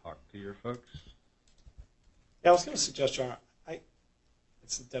to go talk to your folks. Yeah, I was going to suggest, John,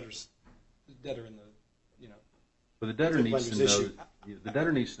 it's the debtor in the, Well, the debtor needs to know. issue. The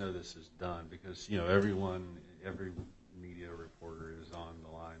debtor needs to know this is done because every media reporter is on the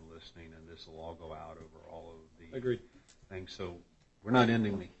line listening, and this will all go out over all of the Agreed. things. So we're not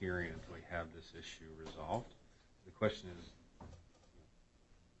ending the hearing until we have this issue resolved. The question is,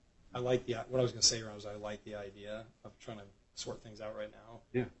 what I was going to say, Ron, was I like the idea of trying to sort things out right now.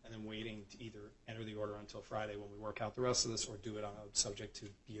 Yeah. And then waiting to either enter the order until Friday when we work out the rest of this, or do it on a subject to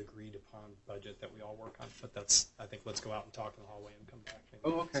be agreed upon budget that we all work on. But I think let's go out and talk in the hallway and come back.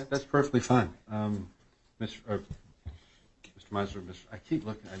 okay, that's perfectly fine. Mr. Meisler, I keep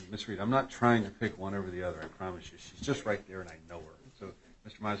looking at Ms. Reed. I'm not trying to pick one over the other. I promise you. She's just right there, and I know her. So,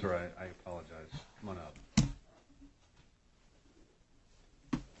 Mr. Meisler, I apologize. Come on up.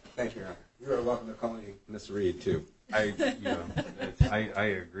 Thank you, Your Honor. You are welcome to call me Ms. Reed, too. I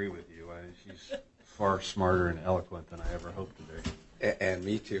agree with you. She's far smarter and eloquent than I ever hoped to be. And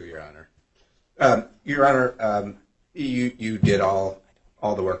me, too, Your Honor. Your Honor, you did all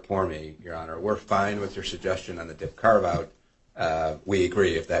the work for me, Your Honor. We're fine with your suggestion on the DIP carve-out. we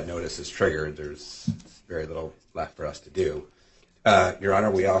agree if that notice is triggered, there's very little left for us to do. Your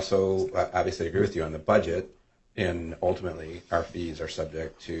Honor, we also obviously agree with you on the budget, and ultimately our fees are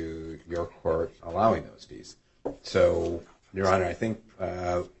subject to your court allowing those fees. So, Your Honor, I think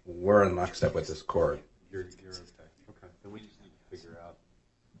we're in lockstep with this court. You're okay. Okay. Then we just need to figure out.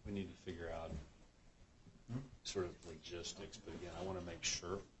 We need to figure out sort of logistics. But again, I want to make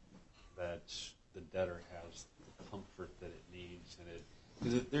sure that the debtor has the comfort that it needs, and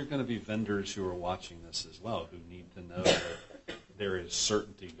because there are going to be vendors who are watching this as well who need to know that there is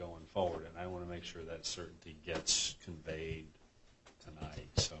certainty going forward, and I want to make sure that certainty gets conveyed tonight.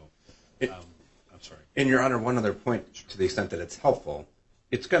 So, I'm sorry. And Your Honor, one other point, to the extent that it's helpful,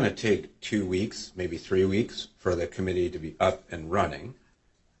 it's going to take 2 weeks, maybe 3 weeks, for the committee to be up and running,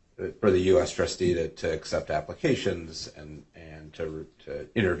 for the U.S. trustee to accept applications and to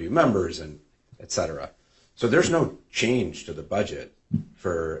interview members and et cetera. So there's no change to the budget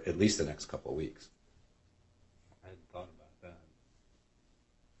for at least the next couple of weeks. I hadn't thought about that.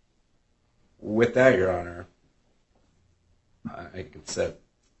 With that, Your Honor, I can set.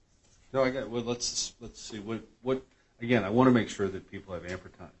 No, I got. Well, let's see. What again? I want to make sure that people have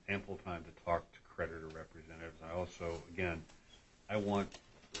ample time to talk to creditor representatives. I also, again, I want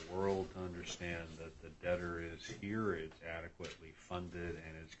the world to understand that the debtor is here, is adequately funded,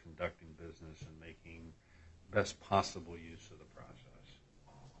 and is conducting business and making best possible use of the process.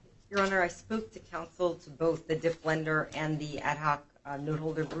 Your Honor, I spoke to counsel to both the DIP lender and the ad hoc note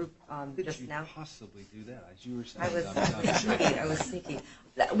holder group just now. Could you possibly do that? As you were saying, I was sneaky.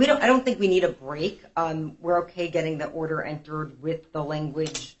 I don't think we need a break. We're okay getting the order entered with the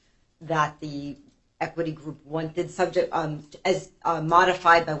language that the equity group wanted, subject as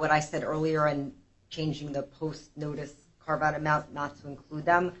modified by what I said earlier, and changing the post-notice carve-out amount not to include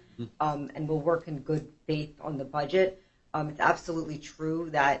them. And we'll work in good faith on the budget. It's absolutely true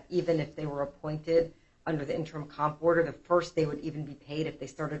that even if they were appointed under the interim comp order, the first they would even be paid if they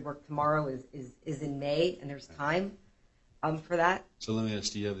started work tomorrow is in May, and there's time for that. So let me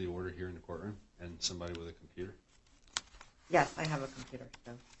ask, do you have the order here in the courtroom and somebody with a computer? Yes, I have a computer.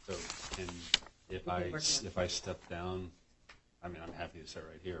 So can, if I step down, I mean, I'm happy to sit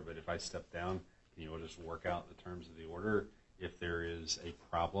right here, but if I step down, can you just work out the terms of the order? If there is a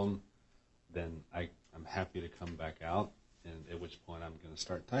problem, then I'm happy to come back out, and at which point I'm going to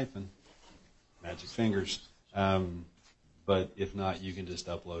start typing. Magic fingers. But if not, you can just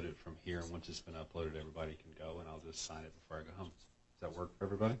upload it from here, and once it's been uploaded, everybody can go, and I'll just sign it before I go home. Does that work for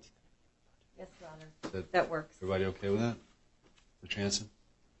everybody? Yes, Your Honor. That works. Everybody okay with that? Mr. Hanson?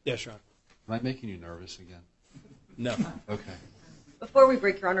 Yes, Your Honor. Am I making you nervous again? No. Okay. Before we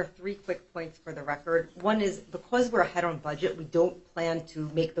break, Your Honor, 3 quick points for the record. One is, because we're ahead on budget, we don't plan to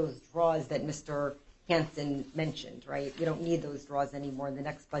make those draws that Mr. Hanson mentioned, right? We don't need those draws anymore, and the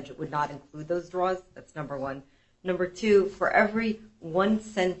next budget would not include those draws. That's number one. Number two, for every 1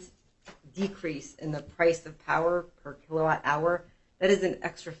 cent decrease in the price of power per kilowatt hour, that is an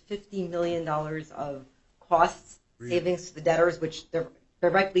extra $50 million of costs savings to the debtors, which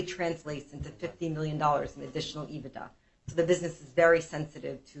directly translates into $50 million in additional EBITDA. So the business is very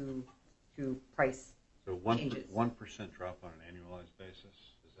sensitive to price changes. 1% drop on an annualized basis?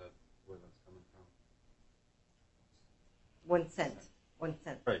 Is that where that's coming from? 1 cent. 1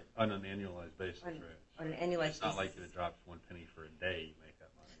 cent. Right, on an annualized basis, right? On an annualized It's not basis. like it drops 1 penny for a day, you make that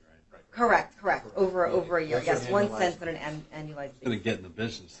money, right? Correct. Over a year. Yes, 1 cent on an annualized I'm basis. going to get in the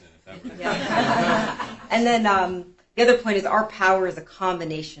business then, if that were Yeah. And then the other point is, our power is a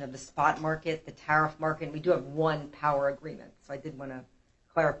combination of the spot market, the tariff market, and we do have one power agreement. So I did want to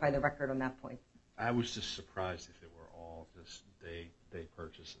clarify the record on that point. I was just surprised if it were all just day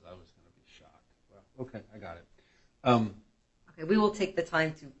purchases. I was going to be shocked. Well, okay, I got it. Okay, we will take the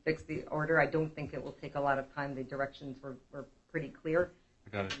time to fix the order. I don't think it will take a lot of time. The directions were pretty clear. I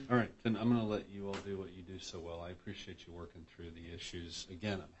got it. All right, then I'm going to let you all do what you do so well. I appreciate you working through the issues.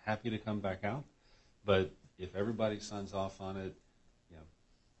 Again, I'm happy to come back out, but if everybody signs off on it,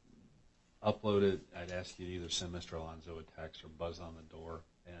 upload it. I'd ask you to either send Mr. Alonzo a text or buzz on the door,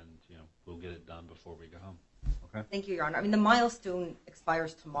 and we'll get it done before we go home. Okay? Thank you, Your Honor. I mean, the milestone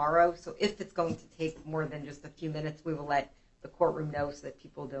expires tomorrow, so if it's going to take more than just a few minutes, we will let the courtroom know so that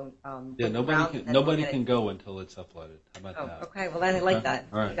people don't. Nobody can go until it's uploaded. How about that? Okay. Well, then I like that.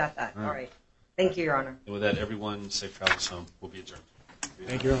 All right. You got that. All right. All right. Thank you, Your Honor. And with that, everyone, safe travels home. We'll be adjourned.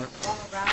 Thank you, Your Honor.